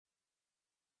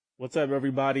What's up,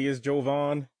 everybody? It's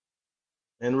Jovan.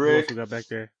 And Who else we Rick, got back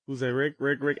there? Who's that? Rick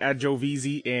at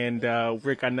Jovizi. And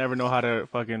Rick, I never know how to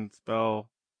fucking spell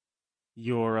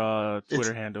your it's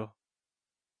Twitter handle.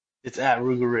 it's at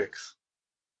Ruger Ricks.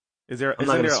 Is there I'm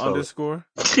not isn't gonna there an spell underscore?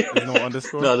 There's no it.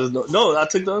 underscore? No, there's no. I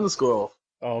took the underscore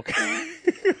Oh, okay.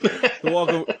 off.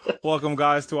 So welcome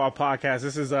guys to our podcast.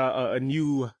 This is a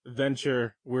new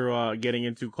venture we're getting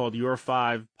into called Your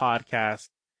Five Podcast.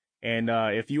 And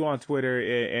if you on Twitter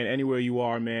and anywhere you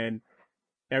are, man,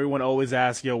 everyone always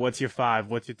asks, yo, what's your five?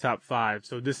 What's your top five?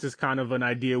 So this is kind of an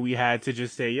idea we had to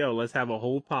just say, yo, let's have a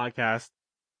whole podcast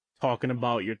talking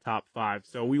about your top five.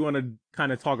 So we want to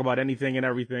kind of talk about anything and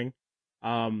everything.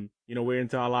 We're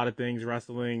into a lot of things,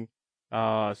 wrestling,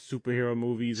 superhero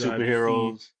movies.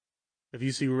 Superheroes. If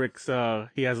you see Rick's,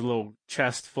 he has a little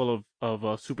chest full of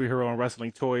superhero and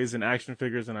wrestling toys and action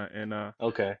figures and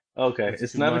Okay. it's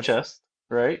It's too not a much. chest,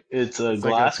 right? It's a It's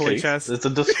like a glass toy case. chest. It's a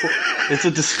display. It's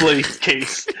a display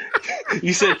case.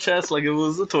 You said chest like it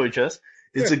was a toy chest.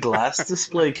 It's a glass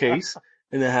display case,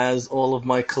 and it has all of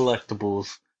my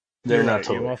collectibles. They're You're not right.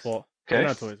 Yeah, my toys. fault. They're Okay,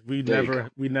 not toys. We there you go. never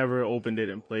we never opened it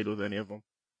and played with any of them.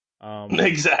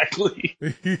 Exactly.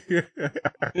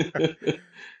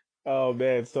 Oh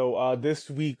man. So this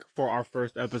week for our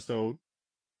first episode,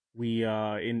 we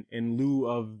in lieu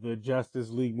of the Justice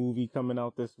League movie coming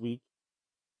out this week,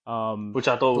 Which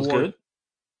I thought was Thor. good.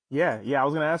 Yeah, I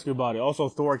was gonna ask you about it. Also,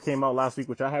 Thor came out last week,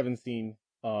 which I haven't seen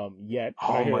yet, but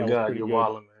I Oh hear my that was God, pretty you're good.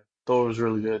 wilding, man. Thor was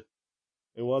really good.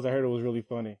 It was. I heard it was really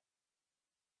funny.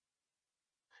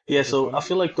 Yeah, Was it so I funny?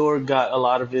 feel like Thor got a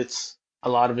lot of its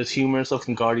humor and stuff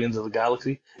from Guardians of the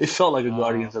Galaxy. It felt like a Uh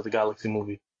Guardians of the Galaxy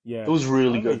movie. It yeah, was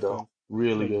really that good makes though. sense. That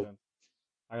Really makes good. sense.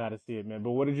 I gotta see it, man.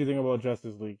 But what did you think about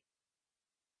Justice League?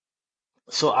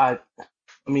 So I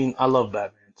mean, I love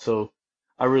Batman. So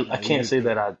I No, you can't do say too.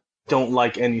 that I don't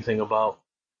like anything about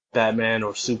Batman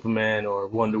or Superman or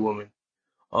Wonder Woman.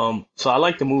 So I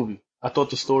liked the movie. I thought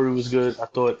the story was good. I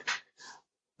thought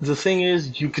the thing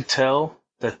is you could tell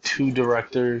that two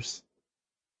directors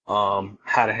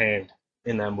had a hand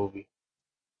in that movie.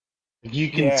 You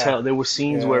can Yeah, tell there were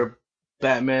scenes yeah, where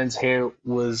Batman's hair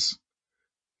was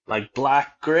like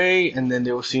black gray, and then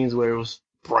there were scenes where it was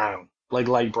brown, like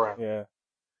light brown. yeah,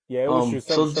 yeah. It was true.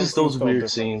 Some So some just scenes those felt weird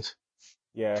different. scenes.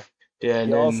 Yeah. Yeah, and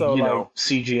Yeah. then Also, like,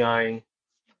 CGIing.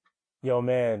 yo,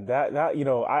 man, that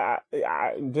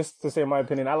I just to say my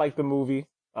opinion, I like the movie.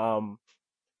 Um,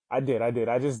 I did. I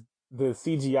just the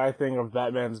CGI thing of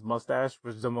Batman's mustache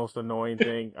was the most annoying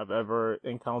thing I've ever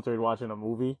encountered watching a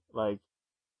movie. Like,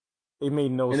 it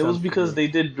made no And it was sense to because me. they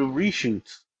did the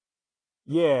reshoots.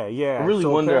 Yeah, I yeah. really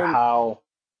So wonder apparently, how.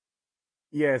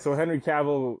 yeah. So Henry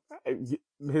Cavill,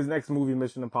 his next movie,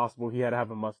 Mission Impossible, he had to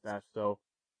have a mustache. So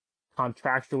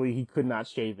contractually he could not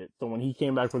shave it. So when he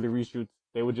came back for the reshoots,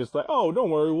 they were just like, "Oh, don't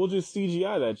worry, we'll just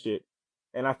CGI that shit."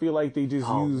 And I feel like they just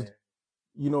Oh used,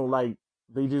 man. like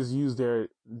they just used their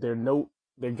note,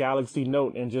 their Galaxy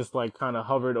Note, and just like kind of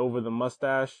hovered over the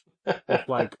mustache with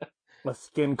like a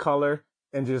skin color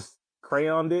and just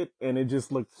crayoned it, and it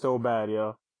just looked so bad,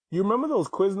 yo. You remember those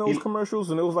Quiznos He- commercials,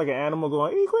 and it was like an animal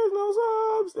going, "Eat Quiznos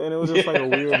subs," and it was just like a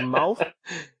weird yeah. mouth.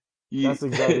 you, That's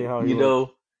exactly how he you looked.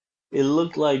 know, it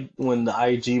looked like when the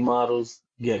IG models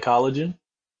get collagen,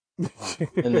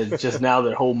 and then just now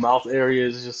their whole mouth area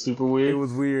is just super It weird.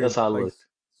 was That's weird. how it Like looked.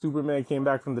 Superman came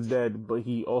back from the dead, but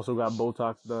he also got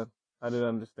Botox done. I didn't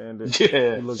understand it. He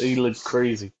Yeah, looked he looked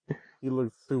crazy. he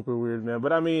looked super weird, man.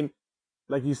 But I mean,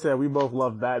 like you said, we both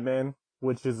love Batman,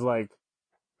 which is like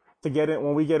to get it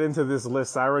when we get into this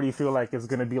list. I already feel like it's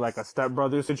gonna be like a Step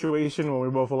Brothers situation when we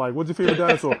both are like, "What's your favorite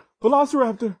dinosaur?"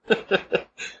 Velociraptor,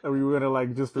 and we were gonna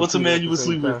like just What's a repeat it man at you the would same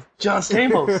sleep with? time. John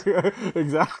Stamos.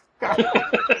 Exactly.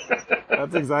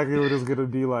 That's exactly what it's gonna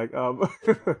be like.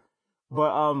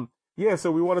 But yeah.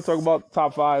 So we want to talk about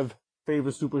top five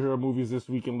favorite superhero movies this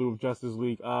week in lieu of Justice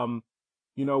League.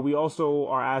 We also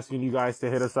are asking you guys to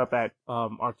hit us up at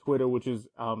our Twitter, which is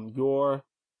your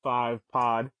five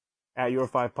pod at your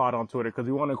five pod on Twitter, because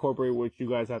we want to incorporate what you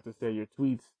guys have to say, your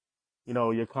tweets,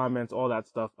 your comments, all that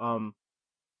stuff.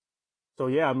 So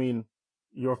yeah, I mean,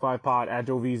 your five pod at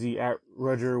Jovizi at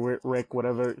Roger Rick,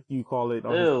 whatever you call it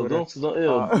on his Ew, Twitter. don't ew.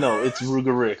 Uh, No, it's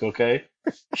Ruger Rick, okay?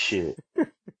 Shit.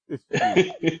 it's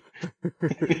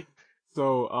true.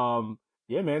 So,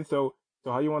 yeah, man. So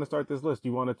how you want to start this list? Do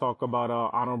you want to talk about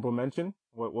honorable mention?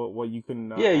 What you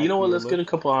can Yeah, you add know to what? your Let's get list?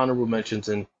 a couple honorable mentions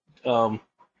in um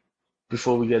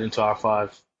before we get into our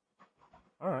five.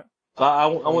 All right. So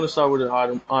I So want to start with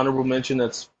an honorable mention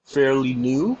that's fairly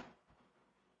new.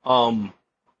 Um,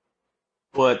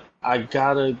 but I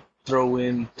gotta throw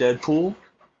in Deadpool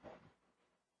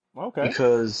okay.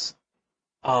 because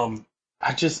Um,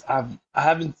 I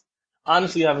haven't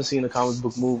honestly I haven't seen a comic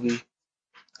book movie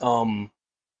um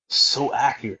so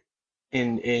accurate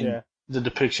in Yeah, the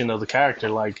depiction of the character.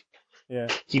 Like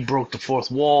yeah. he broke the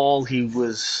fourth wall. He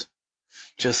was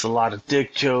just a lot of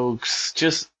dick jokes.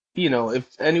 Just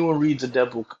if anyone reads a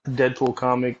Deadpool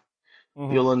comic,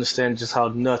 Hmm. you'll understand just how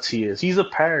nuts he is. He's a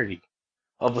parody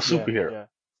of a Yeah, superhero. yeah,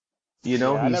 You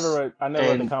know, yeah. he's I never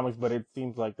read the and comics, but it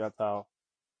seems like that's how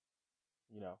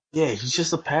you know. yeah, he's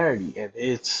just a parody, and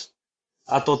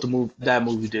I thought that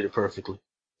movie did it perfectly.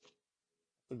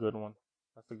 It's a good one.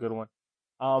 That's a good one.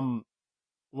 Um,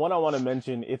 One I want to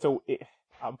mention.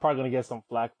 I'm probably gonna get some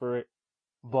flack for it,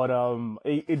 but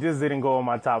it just didn't go in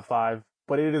my top five.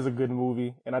 But it is a good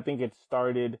movie, and I think it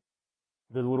started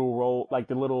the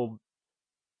little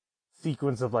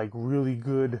sequence of like really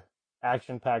good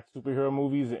action-packed superhero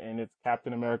movies, and it's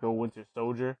Captain America: Winter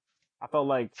Soldier. I felt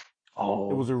like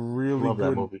it Oh, was a really love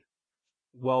that good, movie.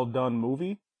 well done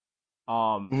movie.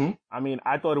 Um, Hmm. I mean,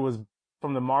 I thought it was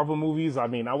from the Marvel movies. I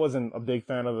mean, I wasn't a big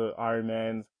fan of the Iron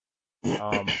Mans.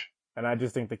 Um, and I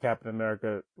just think the Captain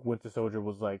America Winter Soldier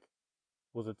was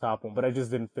a top one, but I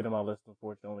just didn't fit in my list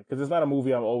unfortunately because it's not a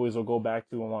movie I always will go back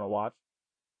to and want to watch.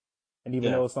 And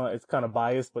even Yeah. though it's kind of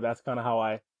biased, but that's kind of how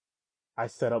I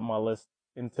set up my list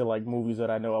into like movies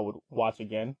that I know I would watch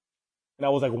again. And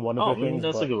that was like one of Oh, the I mean things,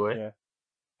 that's a but good way. yeah,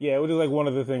 yeah, it was just like one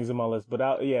of the things in my list.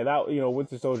 But yeah, that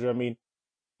Winter Soldier. I mean,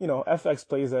 FX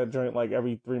plays that joint like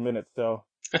every 3 minutes, so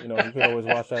you could always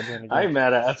watch that joint I again. ain't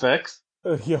mad at FX.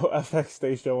 FX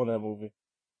stays showing that movie.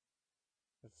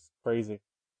 It's crazy.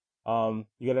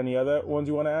 You got any other ones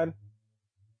you want to add?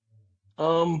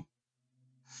 Um,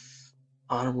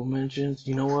 honorable mentions.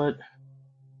 You know what?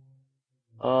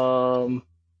 Um,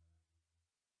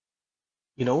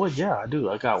 you know what? Yeah, I do.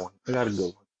 I got one. I got a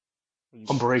good one. What you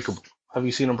got? Unbreakable. Have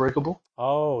you seen Unbreakable?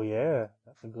 Oh yeah,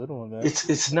 that's a good one, man.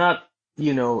 It's not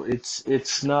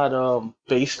it's not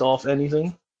based off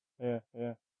anything, Yeah,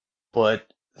 yeah,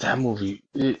 but that movie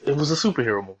it was a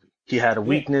superhero movie. He had a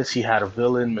yeah, weakness. He had a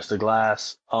villain, Mr.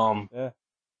 Glass. yeah.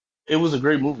 It was a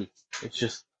great movie. It's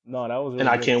just, No, that was and really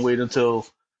I good. can't wait until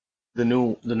the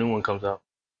new one comes out.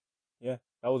 Yeah,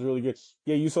 that was really good.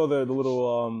 Yeah, you saw the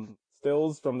little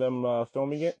stills from them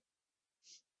filming it.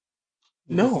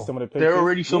 Did you see No, some of the they're pictures?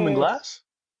 already filming Yeah, Glass.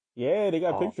 yeah, they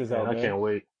got Oh pictures man, out, I man. can't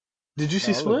wait. Did you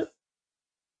see No, it looks. Split?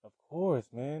 Of course,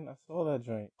 man. I saw that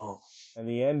joint, Oh, and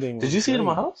the ending did was you see it in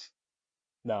my great. house?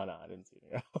 No, no, I didn't see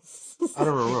it. I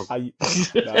don't remember. I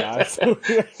no, no, I saw,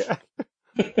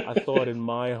 I saw it in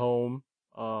my home.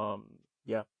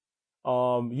 Yeah.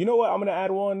 You know what? I'm gonna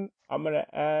add one. I'm gonna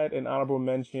add an honorable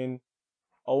mention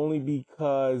only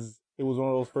because it was one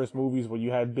of those first movies where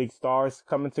you had big stars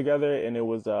coming together, and it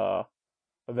was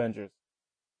Avengers,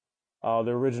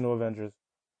 the original Avengers.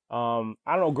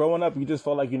 I don't know. Growing up, you just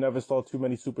felt like you never saw too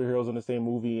many superheroes in the same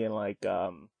movie, and like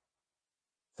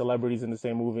celebrities in the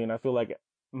same movie. And I feel like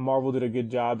Marvel did a good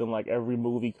job in like every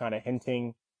movie, kind of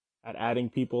hinting at adding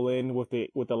people in with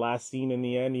the last scene in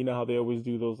the end. You know how they always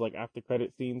do those like after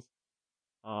credit scenes.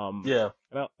 Yeah.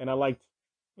 And I liked,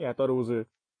 yeah, I thought it was a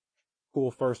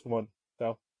cool first one.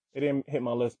 So it didn't hit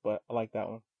my list, but I like that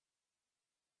one.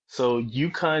 So you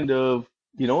kind of,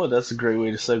 you know what? That's a great way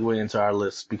to segue into our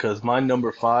list because my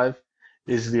number five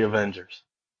is the Avengers.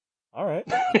 All right.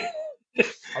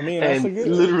 I mean, that's a And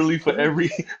good, literally for yeah.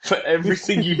 for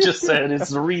everything you just said, it's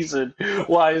the reason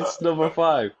why it's number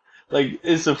five. Like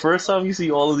it's the first time you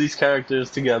see all of these characters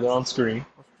together on screen.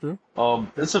 That's true.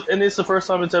 And it's the first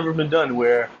time it's ever been done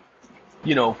where,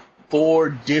 you know, four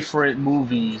different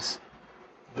movies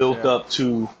built Yeah. up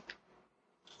to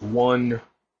one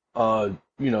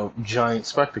giant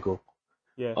spectacle.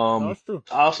 Yeah. No, Um it's true.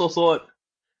 I also thought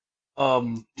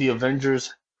the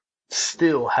Avengers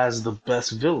still has the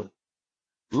best villain,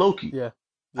 Loki. Yeah.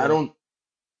 I Yeah. don't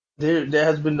there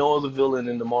has been no other villain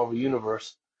in the Marvel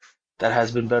universe that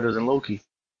has been better than Loki.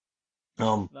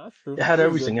 No, that's true. It had He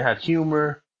was good. everything. It had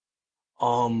humor.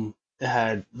 It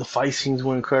had the fight scenes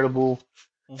were incredible,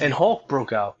 and Hmm. Hulk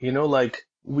broke out. Like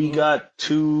we Hmm. got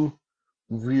two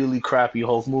really crappy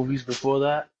Hulk movies before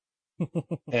that,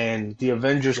 and the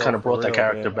Avengers Yo, kind of for brought that real,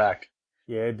 character man. back.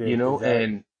 Yeah, it did. Cause that,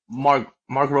 And Mark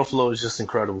Ruffalo is just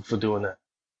incredible for doing that.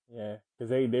 yeah, cause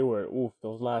they were, oof,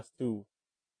 those last two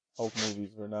Hulk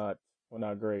movies were not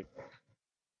great.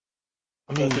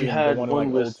 I mean, you Especially in the had one in like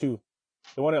one O with two.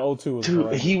 The one in O two was dude.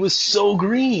 horrendous. He was so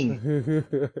green,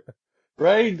 It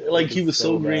right? Like he was was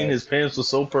so so green. bad. His pants were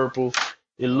so purple.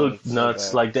 It That was looked so nuts.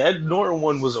 bad. Like the Ed Norton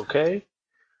one was okay.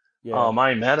 Yeah,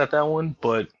 I ain't mad at that one,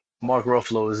 but Mark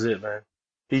Ruffalo is it, man.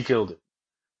 He killed it.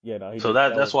 yeah, no, he So did.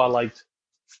 That that's was why I good. liked.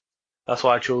 That's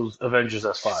why I chose Avengers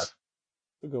as five.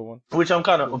 a good one. which I'm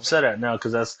kind Good of one. upset at now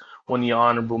because that's one of the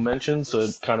honorable mentions, so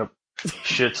it kind of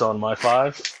shits on my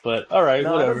five. But all right,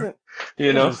 No, it whatever. doesn't. It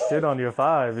You know. doesn't shit on your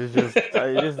five. It's just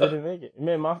it just didn't make it.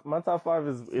 Man, my top five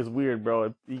is weird,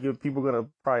 bro. People gonna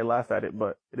probably laugh at it,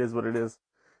 but it is what it is.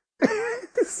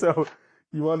 So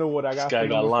you wanna know what I This got for guy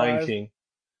got number Lion five? King.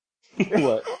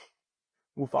 What?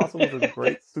 Mufasa was a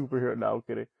great superhero. No, I'm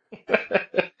kidding.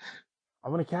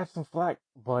 I'm gonna catch some flack,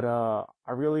 but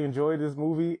I really enjoyed this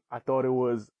movie. I thought it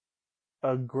was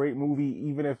a great movie,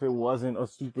 even if it wasn't a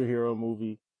superhero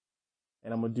movie.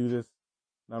 And I'm gonna do this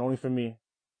not only for me,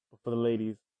 but for the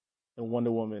ladies. And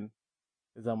Wonder Woman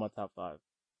is on my top five.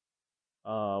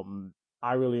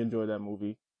 I really enjoyed that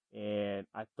movie, and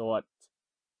I thought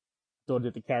it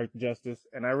did the character justice,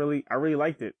 and I really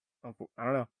liked it. I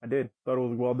don't know, I did. Thought it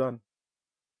was well done.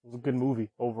 It was a good movie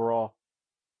overall.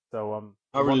 So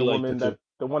I really liked it too.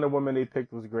 The Wonder Woman they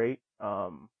picked was great.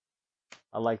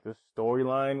 I liked the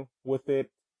storyline with it.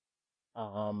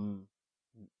 Um,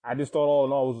 I just thought all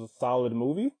in all it was a solid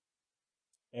movie,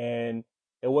 and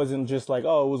it wasn't just like,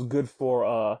 oh, it was good for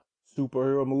a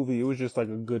superhero movie. It was just like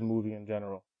a good movie in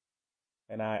general.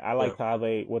 And I Yeah. liked how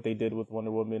what they did with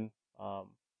Wonder Woman. Um,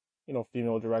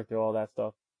 female director, all that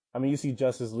stuff. I mean, you see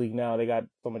Justice League now; they got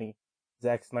so many.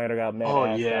 Zack Snyder got mad Oh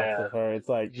ass shots yeah, of her. It's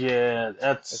like yeah.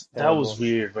 it's That was terrible.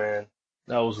 weird, man.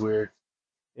 That was weird.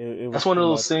 It was That's one too of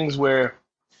those much. things where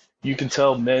you can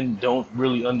tell men don't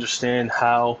really understand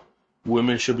how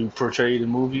women should be portrayed in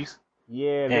movies,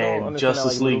 Yeah, they don't and understand that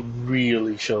like Justice League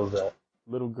really shows that.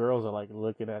 little girls are like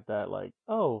looking at that like,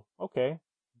 oh, okay,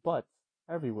 butts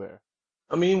everywhere.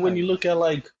 I mean, when you Nice. look at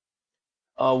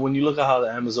when you look at how the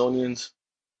Amazonians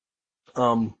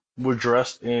were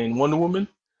dressed in Wonder Woman,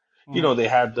 you Hmm. know, they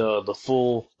had the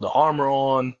armor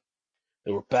on.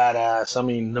 They were badass. I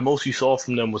mean, the most you saw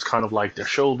from them was kind of like their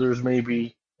shoulders,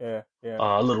 maybe Yeah, yeah.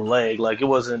 a little leg. Like it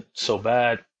wasn't so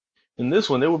bad. In this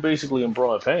one, they were basically in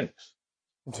broad pants.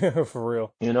 For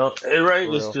real, You know, right?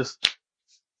 for It's real. just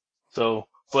so.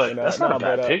 But And that's not a nah,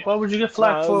 but bad pick. Why would you get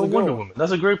flack nah, it was for a good Wonder one. Woman?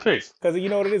 That's a great pick. Because you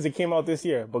know what it is? It came out this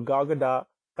year. But Gal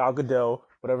Gadot,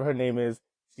 whatever her name is,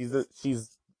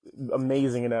 she's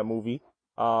amazing in that movie.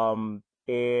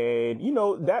 And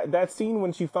that scene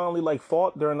when she finally like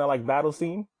fought during that like battle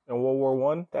scene in World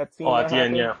War I, that scene Oh, at that the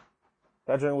end, happened, yeah.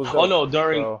 that joint was Oh dope. no,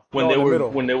 during So no, in the middle,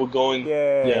 when they were going,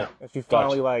 yeah, yeah. and she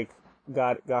finally Gotcha. like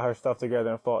got her stuff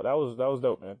together and fought. That was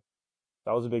dope, man.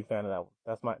 I was a big fan of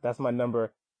that one. That's my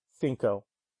number cinco,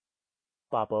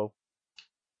 Papo.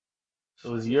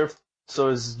 So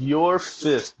is your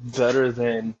fifth better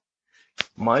than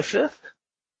my fifth?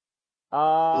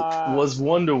 Uh Was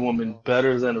Wonder Woman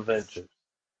better than Avengers?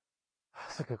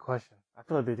 that's a good question. I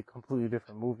feel like they're completely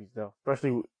different movies, though.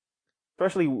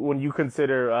 Especially when you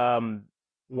consider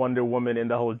Wonder Woman in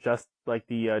the whole just like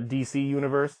the DC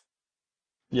universe,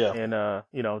 Yeah. and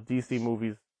DC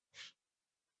movies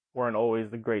weren't always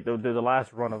the great. The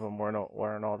last run of them weren't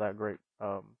all that great.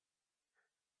 I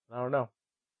don't know.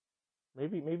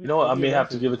 You know what? I Maybe may have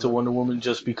to Avengers give is it to better. Wonder Woman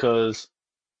just because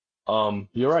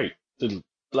you're right. The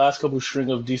last couple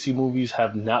string of DC movies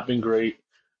have not been great.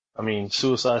 I mean,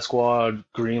 Suicide Squad,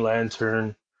 Green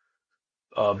Lantern,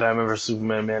 Batman vs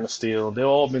Superman, Man of Steel, they've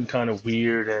all been kind of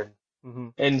weird Hmm.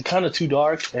 and kind of too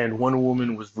dark. And Wonder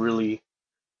Woman was really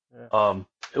Yeah,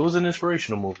 it was an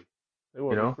inspirational movie.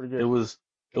 You it was know, pretty good.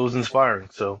 it was inspiring.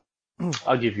 So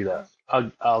I'll give you All that. right.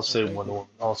 I'll Well, say thank Wonder you. Woman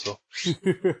also.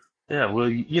 Yeah, well,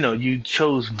 you know, you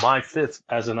chose my fifth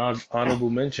as an honorable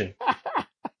mention.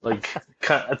 Like,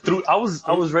 through, I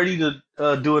it, was ready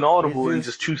to do an it's audible and just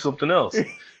just choose something else.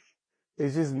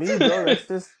 it's just me, bro. That's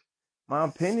just my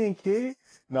opinion, kid.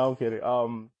 No, I'm kidding.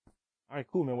 All right,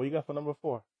 cool, man. What you got for number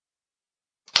four?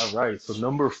 All right, so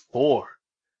number four,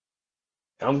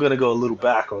 I'm gonna go a little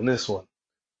back on this one.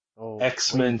 Oh,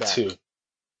 way X-Men back. 2.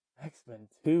 X-Men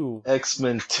 2.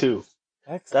 X-Men 2.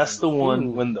 That's X-Men the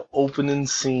one 2. when the opening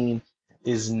scene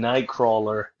is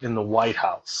Nightcrawler in the White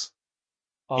House,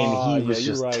 and Ah, he yeah, was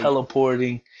you're just right.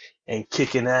 teleporting and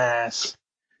kicking ass.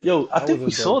 Yo, I That was think a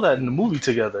we saw dope that in the scene. movie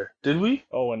together, did we?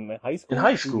 Oh, in high In school?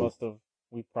 high We school. must have.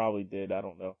 We probably did. I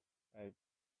don't know. I,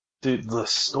 Dude, the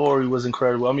story was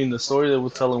incredible. I mean, the story that we're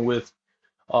telling with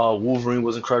Wolverine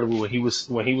was incredible when he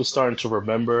was starting to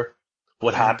remember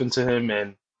what mhm. happened to him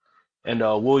and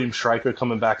William Stryker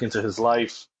coming back into his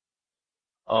life,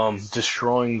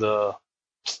 destroying the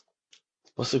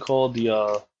what's it called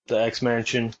the X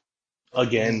Mansion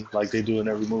Mhm. again like they do in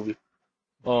every movie.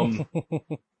 Um,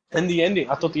 and the ending,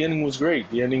 I thought the ending was great.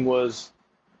 The ending was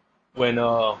when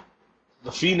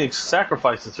the Phoenix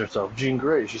sacrifices herself. Jean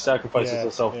Grey, she sacrifices Yeah,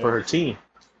 herself for yeah, her team.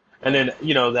 And yeah. then,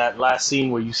 you know, that last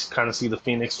scene where you kind of see the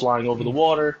Phoenix flying over the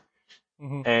water,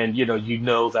 Mm-hmm. and you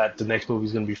know that the next movie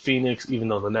is going to be Phoenix, even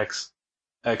though the next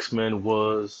X-Men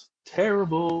was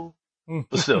terrible,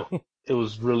 but still, it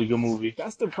was a really good movie.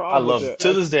 That's the I problem with love it. the To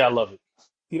X. this day, I love it.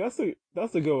 See,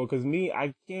 that's a good one because me,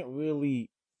 I can't really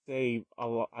say a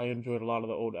lot. I enjoyed a lot of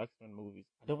the old X Men movies.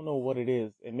 I don't know what it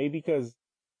is, and maybe because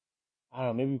I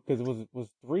don't know, maybe because it was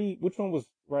three. Which one was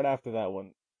right after that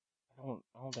one? I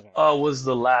don't think I. Was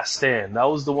The Last Stand. That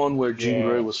was the one where Jean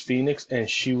Grey Yeah. was Phoenix, and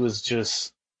she was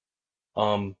just,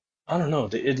 um, I don't know.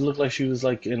 It looked like she was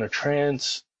like in a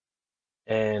trance,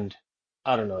 and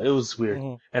I don't know. It was weird.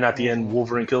 Mm-hmm. And at the Mm-hmm. end, Mm-hmm.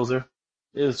 Wolverine kills her.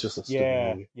 It was just a stupid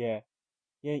Yeah. movie. Yeah.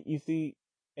 Yeah. You see,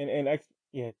 and X.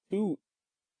 Yeah. Two.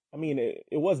 I mean,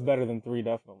 it was better than three,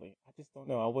 definitely. I just don't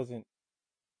know. I wasn't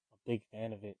a big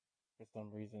fan of it for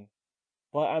some reason.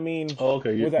 But I mean, Oh,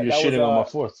 okay. was You're shitting on my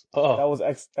fourth. that Oh, was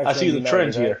I X see Men the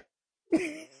trend United, right? here.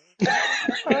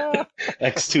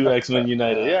 X2 X-Men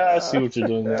United. Yeah, I see what you're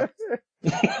doing now.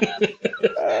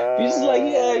 He's just like,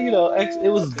 yeah, it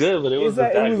was good, but it It's wasn't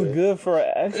like it that was good. good for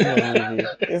an X Men movie.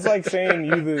 It's like saying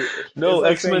you the. It's No,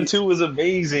 like X-Men saying 2 was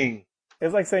amazing.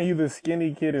 it's like saying you the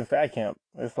skinny kid in fat camp.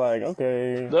 It's like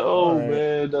okay, all No, right.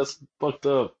 man, that's fucked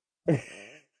up.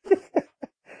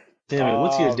 Damn it,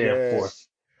 what's your Oh damn man, fourth?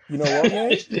 you know what,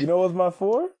 man? You know what's my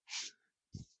four?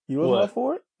 You know what's my What?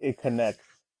 four? It connects.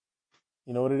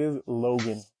 You know what it is?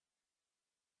 Logan.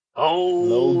 Oh,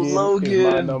 Logan is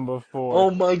my Logan. number four.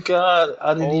 Oh my God,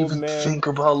 I didn't Old even man. think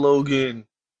about Logan.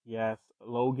 Yes,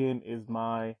 Logan is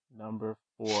my number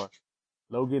four.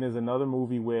 Logan is another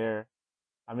movie where,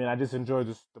 I mean, I just enjoyed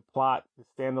the plot. The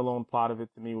standalone plot of it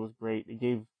to me was great. It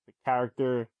gave the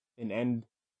character an end.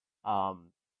 Um,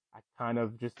 I kind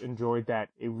of just enjoyed that.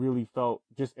 It really felt,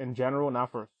 just in general,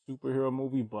 not for a superhero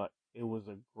movie, but it was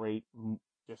a great,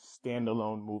 just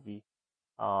standalone movie.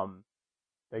 Um,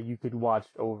 that you could watch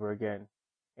over again.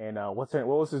 And what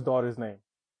was his daughter's name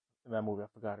in that movie? I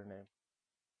forgot her name.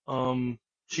 Um,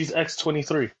 she's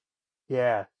X-23.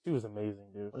 Yeah, she was amazing,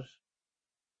 dude.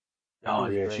 She Oh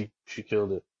was yeah, great. she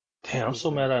killed it. Damn, She I'm was so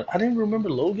great. mad I didn't remember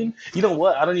Logan. You know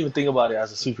what? I don't even think about it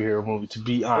as a superhero movie, to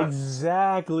be honest.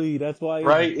 Exactly. That's why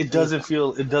Right? It doesn't it's feel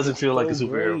like a so superhero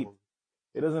great. movie.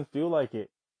 It doesn't feel like it.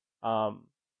 Um,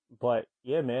 but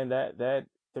yeah, man, that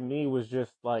to me was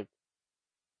just like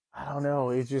I don't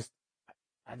know. I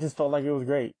just felt like it was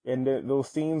great. And those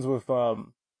scenes with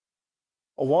one,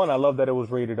 I love that it was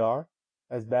rated R.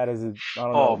 As bad as it, I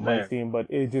don't know, Oh it might man. seem, but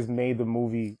it just made the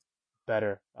movie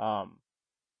better.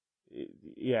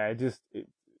 Yeah,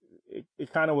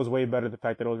 it kind of was way better the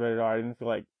fact that it was rated R. I didn't feel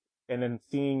like, and then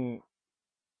seeing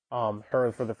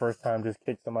her for the first time just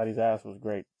kick somebody's ass was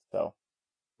great. So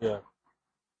Yeah.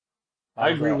 I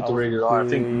agree with I the was a rated R. I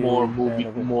think big fan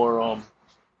of it. more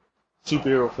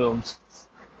superhero films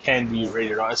can be Yeah.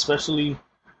 rated R, especially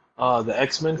the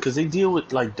X-Men, because they deal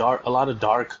with like a lot of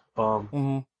dark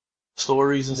Hmm.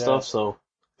 stories and Yeah. stuff. So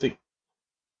I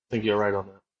think you're right on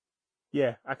that.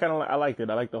 Yeah. I liked it.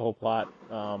 I liked the whole plot.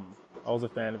 I was a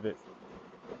fan of it.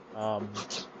 Um,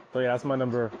 so yeah, that's my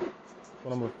number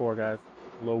four, guys.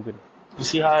 Logan. You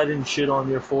see how I didn't shit on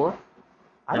your four?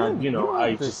 I didn't. You don't I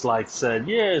have to. just like said,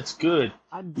 yeah, it's good.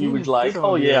 I You would didn't shit like,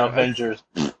 oh on yeah, your X. Avengers,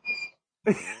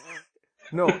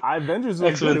 No, Avengers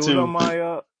was good. X-Men It was on 2.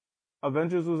 my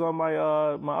Avengers was on my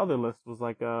other list. Was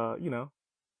like you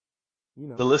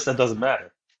The know. list that doesn't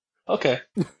matter. Okay.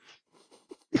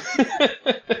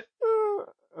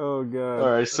 Oh All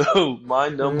God. right, so my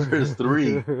number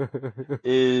three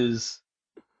is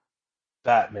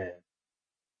Batman.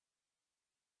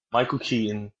 Michael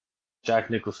Keaton, Jack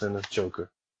Nicholson as Joker.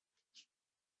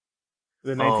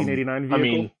 The 1989 I vehicle.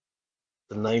 mean,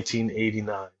 the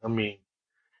 1989. I mean,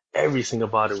 everything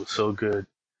about it was so good.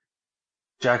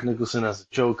 Jack Nicholson as a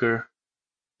Joker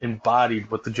embodied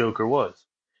what the Joker was.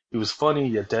 He was funny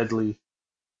yet deadly.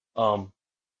 Um,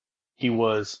 he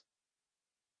was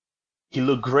he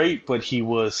looked great, but he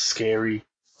was scary.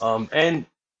 And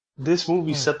this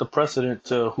movie Mm, set the precedent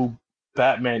to who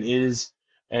Batman is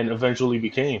and eventually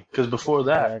became. Because before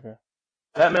that, exactly.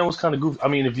 Batman was kind of goofy. I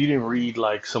mean, if you didn't read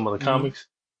like some of the Mhm. comics,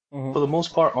 Mhm. for the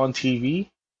most part on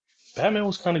TV, Batman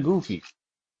was kind of goofy.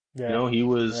 Yeah. He Yeah.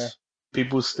 was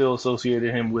people still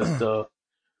associated him with the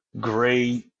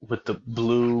gray, with the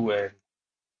blue, and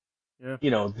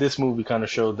Yeah. this movie kind of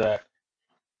showed that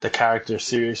the character is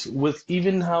serious with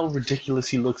even how ridiculous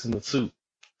he looks in the suit.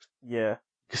 Yeah. You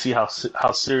can see how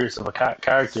serious of a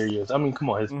character he is. I mean, come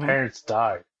on, his Mhm. parents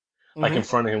died like in Mhm.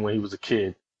 front of him when he was a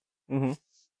kid. Mhm.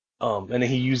 And then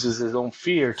he uses his own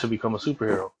fear to become a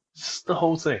superhero. It's the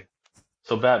whole thing.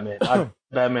 So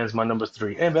Batman's my number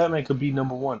three, and Batman could be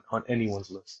number one on anyone's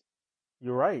list.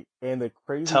 You're right. And the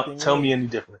crazy Tell thing tell me any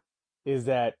different. is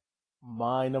that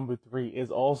My number three is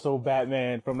also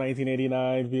Batman from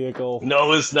 1989 vehicle.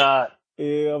 No, it's not.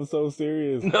 Yeah, I'm so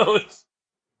serious. No, it's.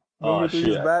 Oh Number three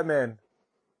is shit! Batman.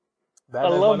 I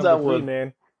Batman's my love number that three, one.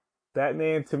 man.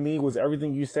 Batman to me was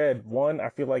everything you said. One, I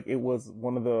feel like it was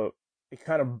one of the. It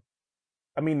kind of.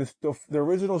 I mean, the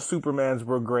original Supermans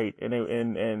were great, and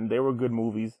they were good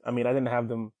movies. I mean, I didn't have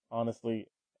them honestly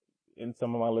in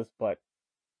some of my lists, but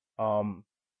um,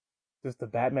 just the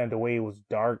Batman, the way it was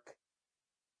dark,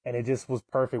 and it just was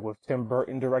perfect with Tim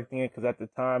Burton directing it because at the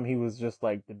time he was just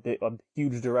like a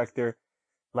huge director.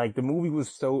 Like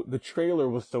the trailer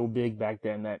was so big back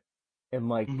then that in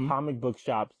like Hmm. comic book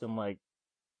shops and like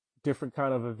different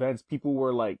kind of events, people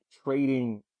were like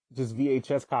trading just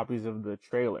VHS copies of the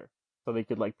trailer so they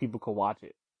could like people could watch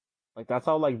it. Like that's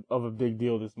how like of a big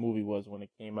deal this movie was when it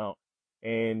came out.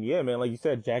 And yeah, man, like you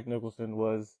said, Jack Nicholson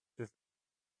was just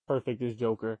perfect as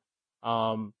Joker.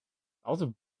 Um, I was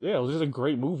a yeah, it was just a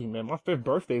great movie, man. My fifth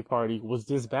birthday party was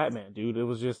this Batman, dude. It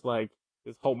was just like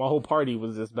my whole party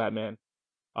was this Batman.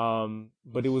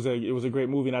 But it was a great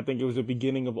movie, and I think it was the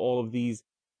beginning of all of these.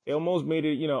 It almost made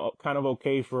it, kind of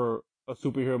okay for a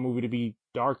superhero movie to be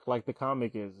dark like the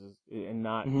comic is and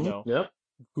not, Hmm. Yep.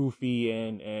 goofy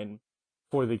and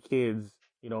for the kids,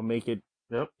 make it,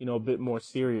 Yep. a bit more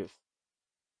serious.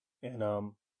 And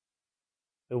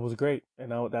it was great. And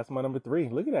now that's my number three.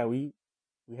 Look at that, we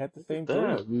had the Look at same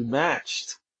three. that. We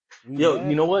matched. We Yo,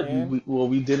 you know matched, what? man. What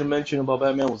we didn't mention about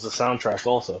Batman was the soundtrack.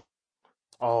 Also,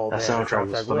 Oh that man, the soundtrack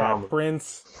was soundtrack. We had phenomenal.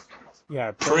 Prince.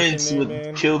 Yeah, Prince in Prince there, would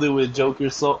man. killed it with Joker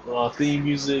theme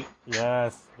music,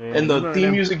 Yes, and man. You the remember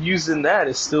theme them? music used in that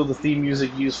is still the theme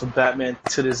music used for Batman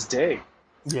to this day.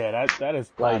 Yeah, that is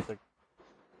Like, classic.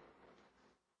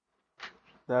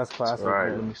 That's all classic,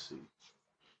 right, let man. me see.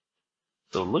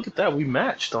 So look at that, we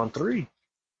matched on three.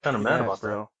 Kind of We mad matched, about that,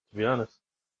 bro. to be honest.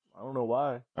 I don't know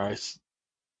why. All right, cause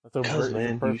It's a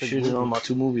man, you perfect shitted on movie. my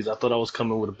two movies. I thought I was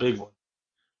coming with a big one.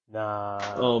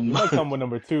 Nah, you Um, might come with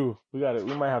number two. We got it.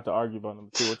 We might have to argue about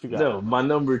number two. What you got? no, my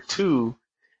number two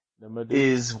Number two.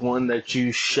 is one that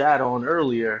you shat on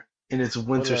earlier, and it's What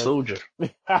Winter else? Soldier.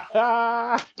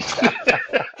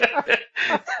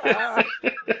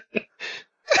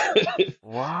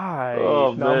 Why?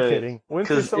 Oh No, I'm man, kidding. Winter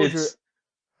because Soldier. it's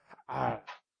Ah,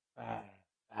 ah,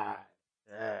 ah,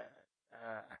 ah,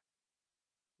 ah,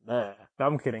 nah. No,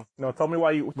 I'm kidding. No, tell me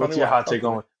why you. Tell me what's your why. hot Talk take to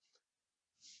me. on it?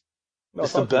 No,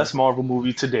 It's the talk to me. best Marvel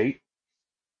movie to date.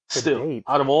 To Still, date.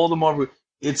 out of all the Marvel,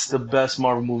 it's the best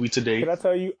Marvel movie to Can date. I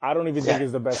tell you? I don't even think Yeah,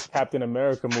 it's the best Captain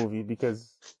America movie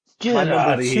because get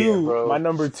out of here, my bro.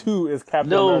 number two is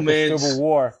Captain No, America man, Civil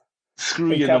War.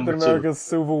 screw And your Captain number two. America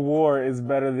Civil War is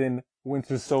better than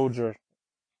Winter Soldier.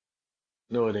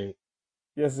 No, it ain't.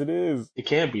 Yes, it is. It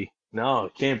can't be. No,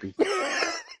 it can't be.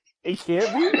 It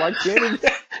can't be? Why can't it be?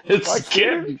 Why It can't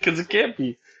can't it be be? because it can't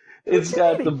be. What It's you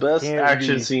got the mean it best can't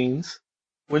action be? scenes.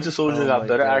 Winter Soldier Oh got my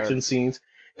better god. action scenes,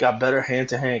 got better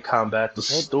hand-to-hand combat. The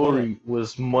What story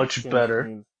was much action better.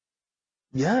 scenes?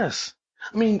 Yes,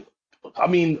 I mean,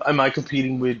 am I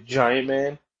competing with Giant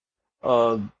Man?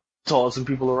 Uh, tossing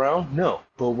people around? No,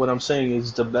 but what I'm saying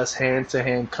is the best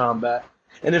hand-to-hand combat,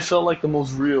 and it felt like the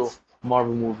most real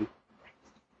Marvel movie.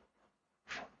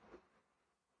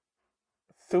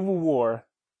 Civil War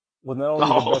was not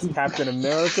only the Oh, best Captain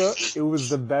America, it was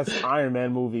the best Iron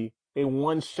Man movie in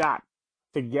one shot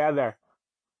together.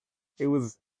 It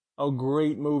was a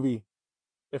great movie.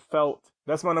 It felt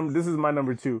that's my number. This is my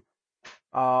number two.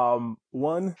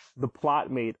 One, the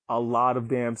plot made a lot of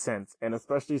damn sense, and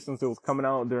especially since it was coming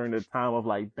out during the time of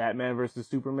like Batman versus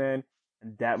Superman,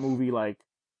 and that movie, like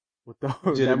with the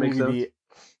did that it make movie, sense?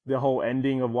 the whole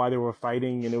ending of why they were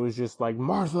fighting, and it was just like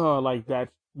Martha, like that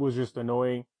was just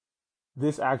annoying.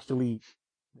 This actually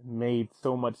made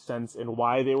so much sense in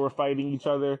why they were fighting each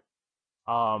other.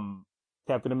 Um,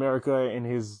 Captain America and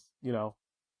his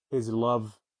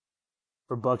love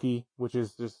for Bucky, which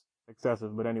is just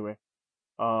excessive, but anyway.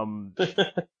 Um,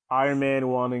 Iron Man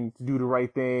wanting to do the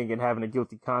right thing and having a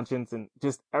guilty conscience and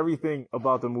just everything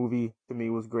about the movie to me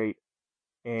was great.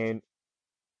 And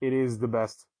it is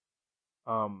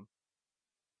um,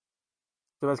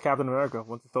 the best Captain America.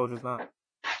 Once the Soldier's not.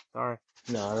 Sorry.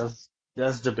 No,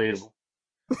 that's debatable.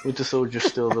 Winter Soldier's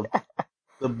still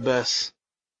the best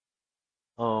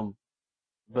um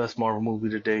best Marvel movie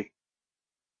to date.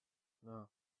 No,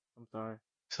 I'm sorry.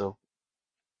 So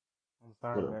I'm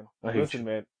sorry, whatever. man. I hate Listen, you.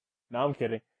 man. No, I'm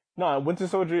kidding. No, Winter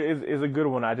Soldier is a good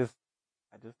one. I just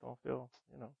don't feel.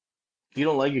 You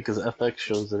don't like it because FX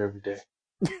shows it every day,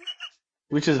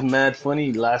 which is mad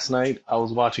funny. Last night I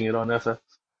was watching it on FX.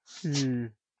 Hmm.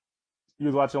 You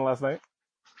was watching last night?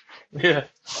 Yeah,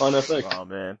 on FX. Oh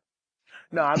man.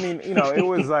 No, I mean, it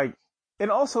was like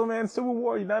And also, man, Civil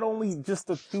War, not only just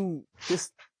the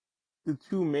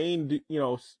two main,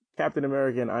 Captain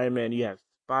America and Iron Man, you have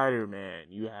Spider-Man,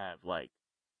 you have, like,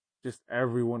 just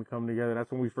everyone come together.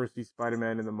 That's when we first see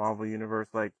Spider-Man in the Marvel Universe.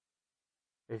 Like,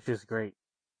 it's just great.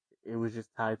 It was just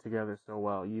tied together so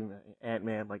well. You,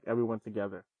 Ant-Man, like, everyone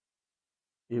together.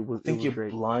 I It think was you're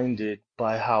great. blinded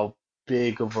by how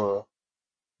big of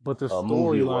But the a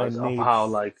movie it was, storyline of made how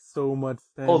like, so much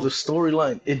oh, the sense.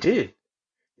 storyline, it did.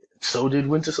 So did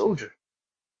Winter Soldier.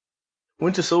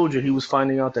 Winter Soldier, he was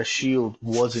finding out that Shield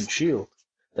wasn't Shield.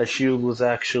 That Shield was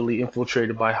actually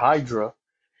infiltrated by Hydra,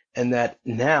 and that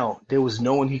now there was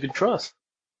no one he could trust.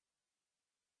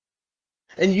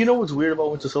 And you know what's weird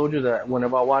about Winter Soldier? That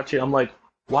whenever I watch it, I'm like,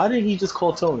 why didn't he just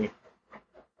call Tony?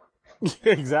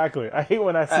 Exactly. I hate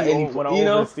when I see And when I you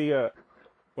know, oversee a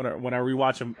when I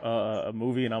rewatch a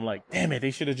movie and I'm like, damn it,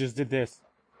 they should have just did this.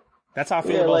 That's how I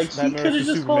feel yeah, about like he Batman could have versus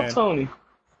just called Superman. Tony.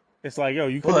 It's like, yo,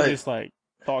 you could have But just like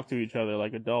talked to each other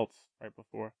like adults right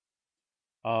before.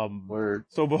 Um, word,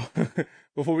 so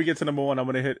before we get to number one, I'm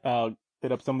gonna hit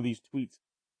up some of these tweets.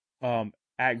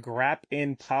 At Grap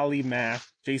in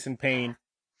Polymath, Jason Payne,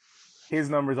 his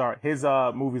movies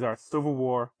are Civil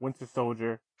War, Winter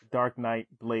Soldier, Dark Knight,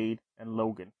 Blade, and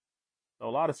Logan. So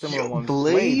a lot of similar yo, ones.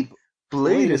 Blade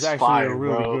Blade is is actually a fire,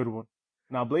 really bro. good one.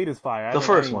 Now Blade is fire. The I didn't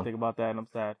first even one. think about that, and I'm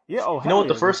sad. Yeah. Oh You know hell what?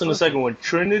 The yeah, the first and the first one. second one,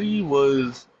 Trinity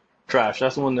was trash.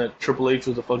 That's the one that Triple H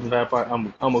was a fucking vampire.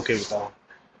 I'm okay with that one.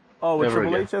 Oh, with Never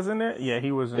Triple again. H is in there? Yeah,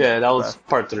 he wasn't Yeah, that the was best.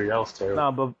 part three. That was terrible.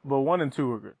 Nah, but one and two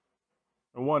were good.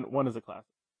 And one is a classic.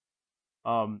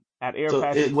 At Air So it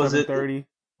Patrick was it. 730.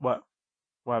 What?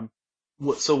 What?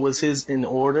 So was his in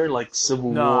order like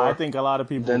Civil Nah, I War, think a lot of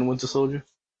people. then Winter Soldier?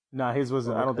 Nah, his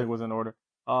wasn't. Oh, I don't okay. think it was in order.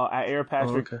 At Air Oh,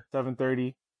 Patrick okay.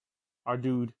 730, our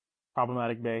dude,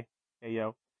 Problematic Bay. Hey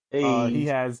yo. He Hey,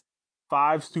 has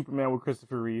 5 Superman with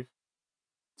Christopher Reeve.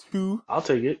 2. I'll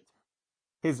take it.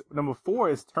 His number 4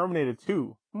 is Terminator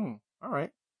 2. All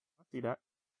right, I see that.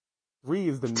 3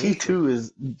 is The T Matrix. two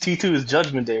is T2 is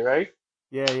Judgment Day, right?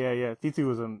 Yeah. T2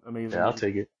 was an amazing Yeah, I'll movie.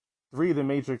 take it. 3, The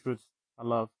Matrix, which I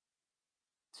love.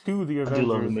 2, The I do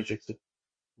love the Avengers. Matrix too.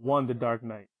 1, The Dark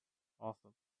Knight.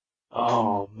 Awesome. Um,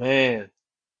 Oh man,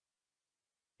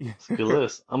 it's a good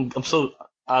list.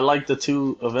 I like the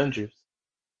two Avengers.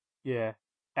 yeah.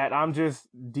 At I'm Just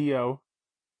Dio,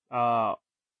 uh,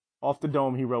 off the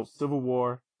dome, he wrote Civil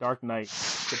War, Dark Knight,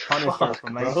 The Punisher Fuck,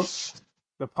 from bro.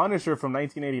 The Punisher from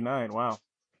 1989. Wow.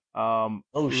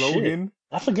 Oh shit. Logan,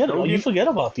 I forget. Oh, you Logan, forget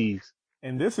about these.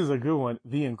 and this is a good one.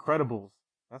 The Incredibles.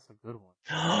 That's a good one.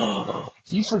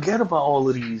 You forget about all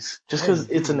of these. Just Yeah, because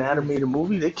it's you an do, animated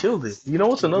movie, they killed it. You know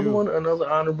what's you another do. one? Another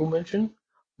honorable mention?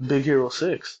 Big Hero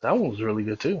 6. That one was really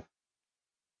good too.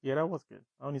 Yeah, that was good.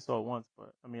 I only saw it once,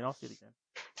 but I mean, I'll see it again.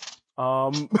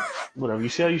 Um, Whatever. You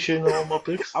see how you shitting on all my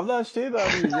picks? I'm not shitting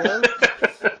on you,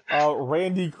 yo.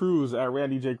 Randy Cruz at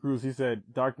Randy J Cruz, he said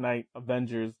Dark Knight,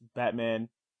 Avengers, Batman,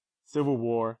 Civil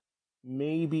War,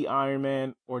 maybe Iron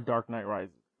Man or Dark Knight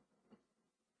Rises.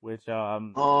 Which I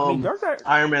mean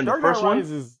Iron Man, the Dark Knight first one?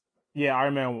 Rises, yeah,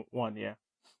 Iron Man 1, yeah.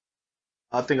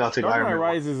 I think I'll take Dark Iron Knight Man 1.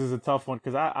 Rises is a tough one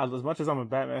because as much as I'm a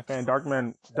Batman fan, Dark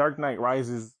Knight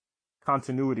Rises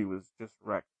continuity was just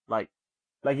wrecked.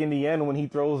 Like in the end when he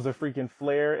throws the freaking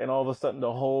flare and all of a sudden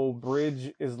the whole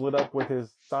bridge is lit up with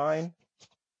his sign,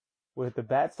 with the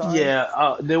bat sign.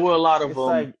 Yeah, there were a lot of It's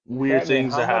like, weird Batman,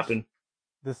 things how that much happened.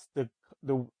 this the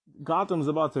Gotham's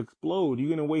about to explode. You're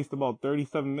gonna waste about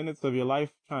 37 minutes of your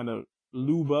life trying to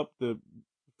lube up the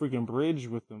freaking bridge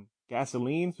with some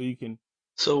gasoline so you can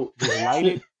So just light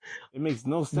it. It makes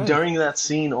no sense. during that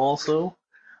scene also,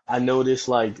 I noticed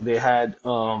like they had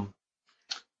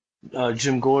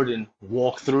Jim Gordon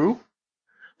walk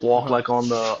Uh-huh. like on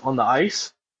the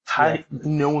ice. Yeah.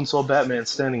 No one saw Batman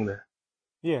standing there.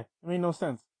 Yeah. It made no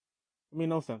sense. It made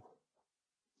no sense.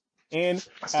 And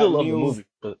I still at love the Meals movie,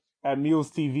 but at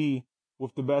Meals TV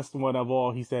with the best one of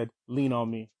all, he said, "Lean on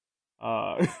me,"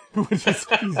 which is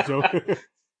he's joking,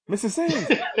 Mr. Sings.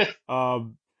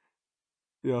 Um,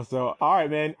 so all right,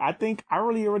 man. I think I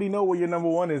really already know what your number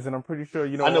one is, and I'm pretty sure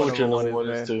you know I what know my what your number one number is, one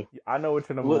is man. too. I know what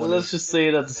your number one is. Let's just say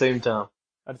it at the same time.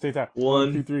 At the same time,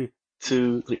 one, two, One, three.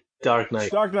 two, three. Dark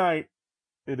Knight. Dark Knight.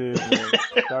 It is, man.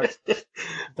 Dark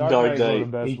Dark Dark Knight is one of the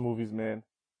Knight. best movies, man,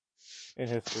 in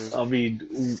history. I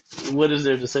mean, what is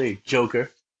there to say?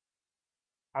 Joker.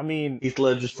 I mean, Heath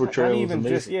Ledger's not portrayal was even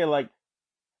just amazing. yeah, like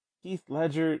Heath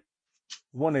Ledger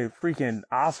won a freaking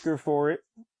Oscar for it,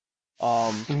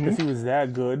 Hmm. because he was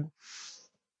that good.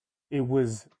 It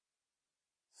was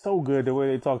so good the way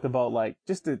they talked about like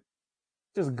just good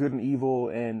and evil,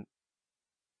 and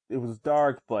it was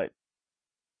dark, but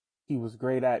he was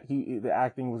great at. The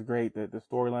acting was great. The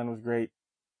storyline was great.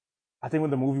 I think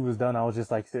when the movie was done, I was just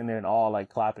like sitting there in awe, like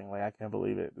clapping, like I can't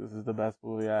believe it. This is the best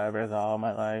movie I ever saw in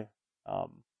my life.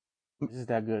 Um, it's just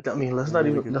that good. I mean, It's a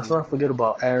really good let's movie. not forget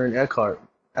about Aaron Eckhart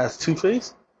as Two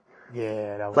Face.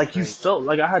 Yeah, that was Like you great. felt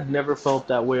like I had never felt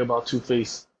that way about Two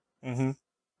Face Hmm.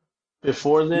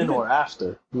 before then Even or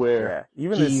after, where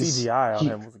even the he's CGI on he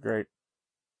him was great.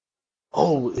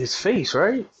 oh his face,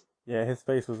 right? Yeah, his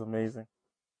face was amazing.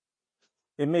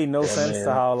 It made no Yeah, sense to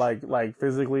man. how like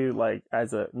physically like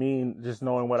as a mean just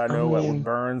knowing what I I know what with mean,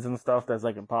 burns and stuff that's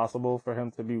like impossible for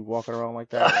him to be walking around like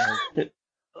that. And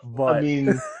I but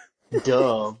mean,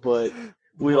 duh. But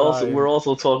but we're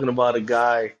also talking about a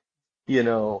guy, you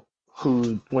know,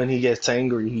 who when he gets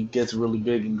angry, he gets really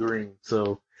big and green.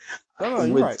 So no,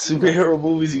 you're with right. You're right. superhero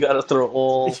movies, you got to throw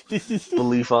all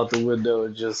belief out the window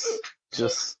and just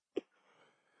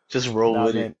just roll Nah,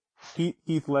 with it. man.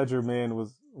 Heath Ledger, man,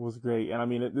 was great, and I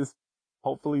mean, this.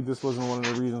 Hopefully, this wasn't one of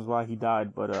the reasons why he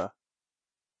died, but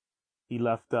he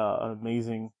left an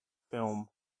amazing film.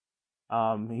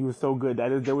 He was so good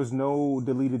that there was no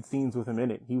deleted scenes with him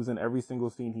in it. He was in every single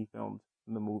scene he filmed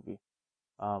in the movie.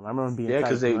 I remember being Yeah,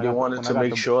 because tight because they wanted when I to got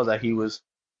make the sure that he was.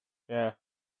 yeah,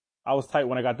 I was tight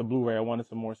when I got the Blu-ray. I wanted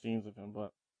some more scenes of him,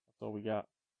 but that's all we got.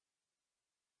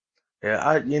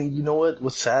 Yeah, and you know what?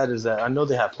 What's sad is that I know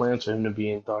they had plans for him to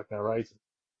be in Dark Knight Rises.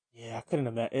 Yeah, I couldn't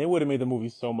imagine. It would have made the movie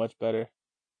so much better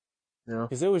You know?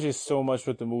 because there was just so much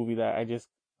with the movie that I just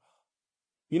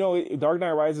Dark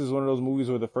Knight Rises is one of those movies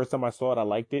where the first time I saw it, I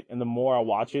liked it, and the more I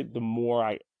watch it, the more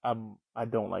I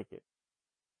don't like it.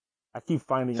 I keep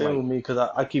finding Same like with me because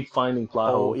I keep finding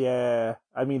plot oh holes. yeah.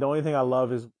 I mean, the only thing I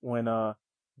love is when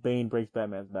Bane breaks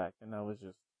Batman's back, and that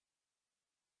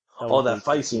Oh, was that great too.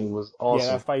 fight scene was Yeah,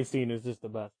 awesome. that fight scene is just the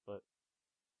best. But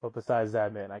besides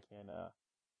that, man, I can't. I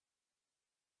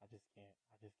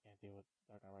just can't deal with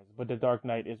Dark Knight Rises. But The Dark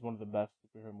Knight is one of the best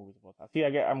superhero movies of all time. See,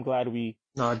 I'm glad we.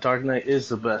 No, Dark Knight is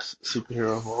the best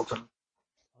superhero of all time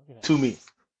Look to me.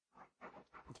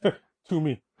 at that. To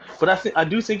me. But I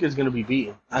do think it's gonna be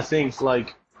beaten. I think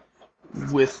like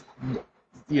with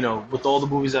with all the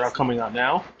movies that are coming out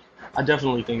now, I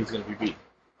definitely think it's gonna be beaten.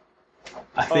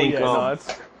 I Oh think yeah, no, it's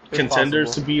contenders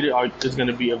possible. to beat it are is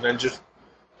gonna be Avengers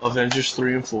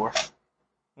 3 and 4.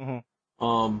 Hmm.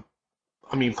 Um,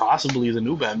 I mean possibly the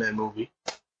new Batman movie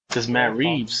because Yeah, Matt it's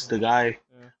Reeves, possible. the guy,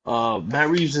 Yeah. Matt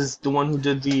Reeves is the one who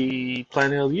did the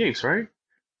Planet of the Apes, right?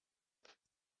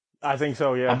 I think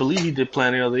so. I Yeah. believe he did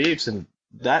Planet of the Apes, and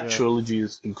that Yeah. trilogy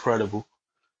is incredible.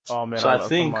 Oh man, So I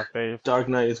it's one of think my faves. Dark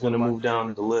Knight is One going of to my move down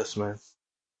favorites. the list, man.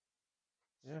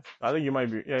 Yeah, I think you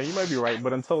might be. Yeah, you might be right.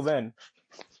 But until then,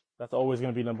 that's always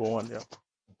gonna be number one. Yeah.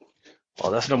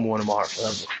 Oh, that's number one in my heart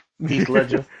forever. Heath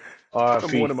Ledger,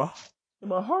 Number one R.I.P. in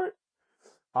my heart.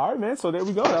 All right, man. So there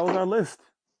we go. That was our list.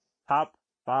 Top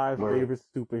five Word. favorite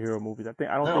superhero movies. I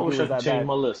don't I think it wish I was could that change bad.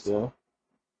 my list, yo.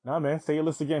 Nah, man. Say your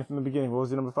list again from the beginning. What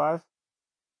was your number five?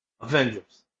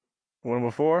 Avengers,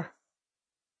 Number four.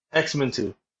 X-Men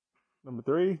 2, Number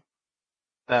three.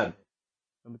 Batman,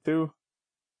 Number two.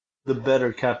 the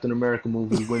better Captain America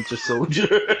movie, Winter Soldier,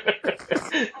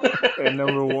 And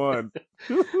number one.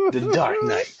 The Dark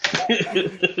Knight.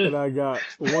 And I got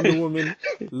Wonder Woman,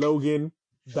 Logan,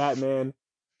 Batman,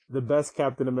 the best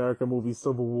Captain America movie,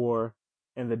 Civil War,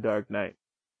 and The Dark Knight.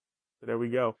 So there we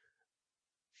go.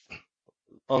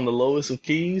 On the lowest of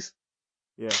keys,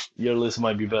 Yeah. your list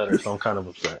might be better, so I'm kind of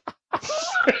upset.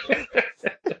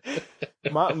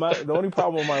 The only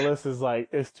problem with my list is like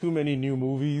it's too many new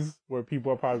movies where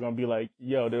people are probably gonna be like,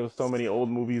 yo, there was so many old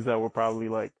movies that were probably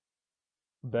like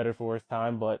better for its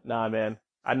time, but nah man.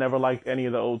 I never liked any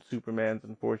of the old Supermans,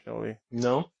 unfortunately.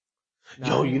 No? Nah,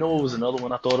 Yo, you know I what didn't was like them. another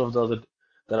one I thought of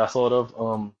that I thought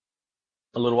of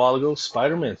a little while ago?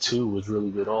 Spider-Man 2 was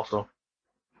really good also.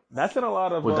 That's in a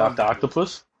lot of With Dr.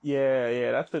 Octopus.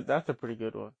 yeah, that's a pretty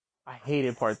good one. I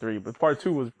hated part three, but part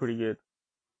two was pretty good.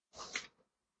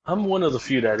 I'm one of the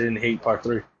few that didn't hate part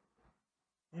 3.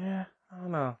 Yeah, I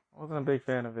don't know. I wasn't a big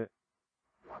fan of it.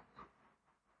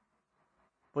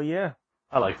 But yeah,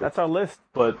 I liked it. that's our list.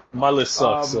 But my list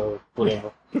sucks, Um, so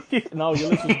whatever. no, your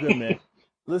list was good, man.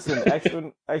 Listen,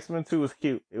 X Men 2 was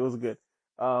cute. It was good.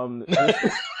 This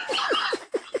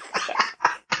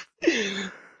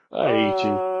I hate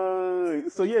you.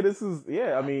 so yeah, this is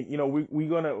yeah. I mean, we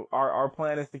gonna our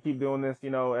plan is to keep doing this.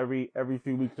 Every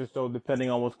few weeks or so, depending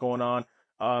on what's going on.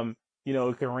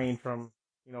 It can range from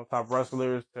top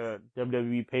wrestlers to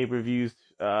WWE pay-per-views,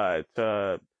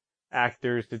 to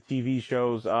actors to TV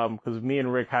shows. Because me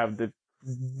and Rick have the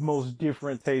most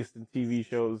different taste in TV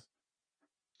shows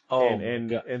Oh and my and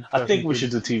god. and I stuff you think we could.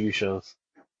 should do TV shows.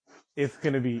 it's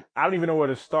gonna be. I don't even know where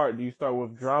to start. Do you start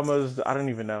with dramas? I don't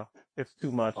even know. It's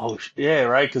too much. Oh, yeah,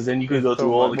 right. Because then you can It's go so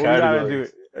through all much. the But we gotta do categories.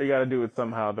 it. We gotta do it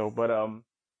somehow though.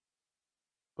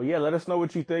 But yeah, let us know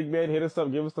what you think, man. Hit us up.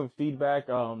 Give us some feedback.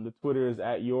 The Twitter is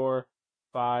at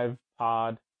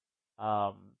your5pod.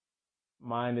 Um,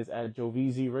 mine is at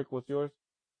Jovizi. Rick, what's yours?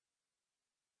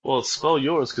 Well, spell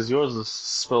yours because yours is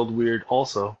spelled weird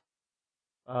also.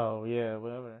 Oh yeah,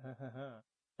 whatever.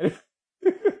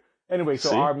 Anyway, so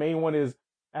See? our main one is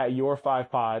at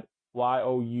your5pod.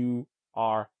 YOUR5IVEPOD.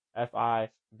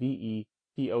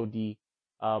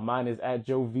 Mine is at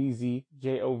Joveezy.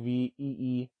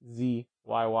 JOVEEZYY.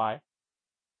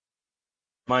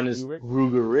 Mine You is Rick?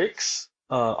 Rugericks.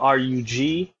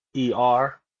 Rugericks.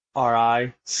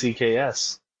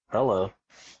 Hello.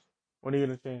 When are you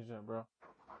gonna change that, bro?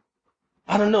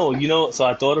 I don't know, so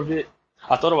I thought of it.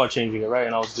 I thought about changing it, right?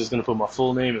 And I was just gonna put my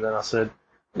full name, and then I said,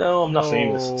 no, I'm not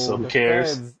famous, so No, who the cares?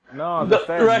 feds. No, the No,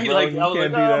 feds, right? bro. Like You I was like,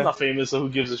 can't do oh, I'm that. not famous, so who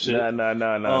gives a shit? Nah, nah,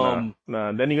 nah, nah, nah, Um,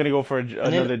 nah. Then you're gonna go for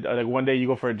and then another like one day you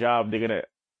go for a job, they're gonna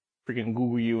freaking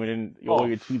Google you, and then all oh,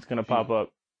 your tweets gonna pop gee,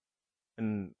 up.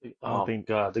 And I don't oh my think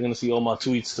God, they're gonna see all my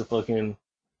tweets to fucking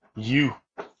you.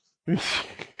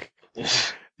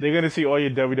 they're gonna see all your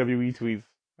WWE tweets,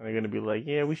 and they're gonna be like,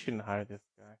 "Yeah, we shouldn't hire this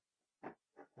guy.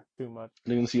 It's too much."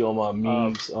 They're gonna see all my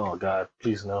Um, memes. Oh God,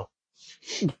 please no.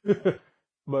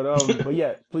 but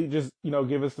yeah, please just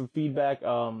give us some feedback.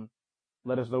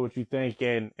 Let us know what you think,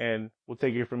 and we'll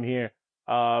take it from here.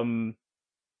 Um,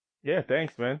 yeah,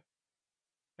 thanks, man.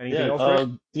 Anything Yeah, else, Rick?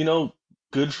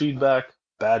 good feedback,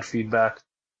 bad feedback,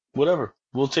 whatever.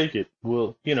 We'll take it.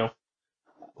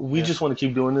 We Yeah. just want to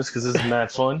keep doing this because this is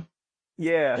mad fun,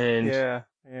 Yeah, and yeah,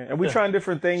 yeah. And we yeah, trying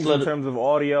different just things in let it. terms of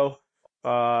audio.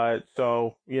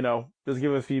 So just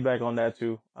give us feedback on that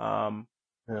too.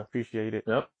 Yeah, Appreciate it.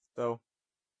 yep. So,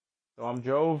 so I'm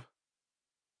Jove,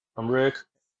 I'm Rick.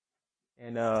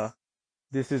 and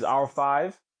this is our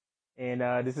five, and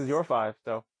this is your five.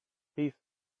 So, peace.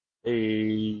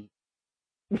 A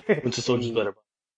Winter Soldier's Hey. better.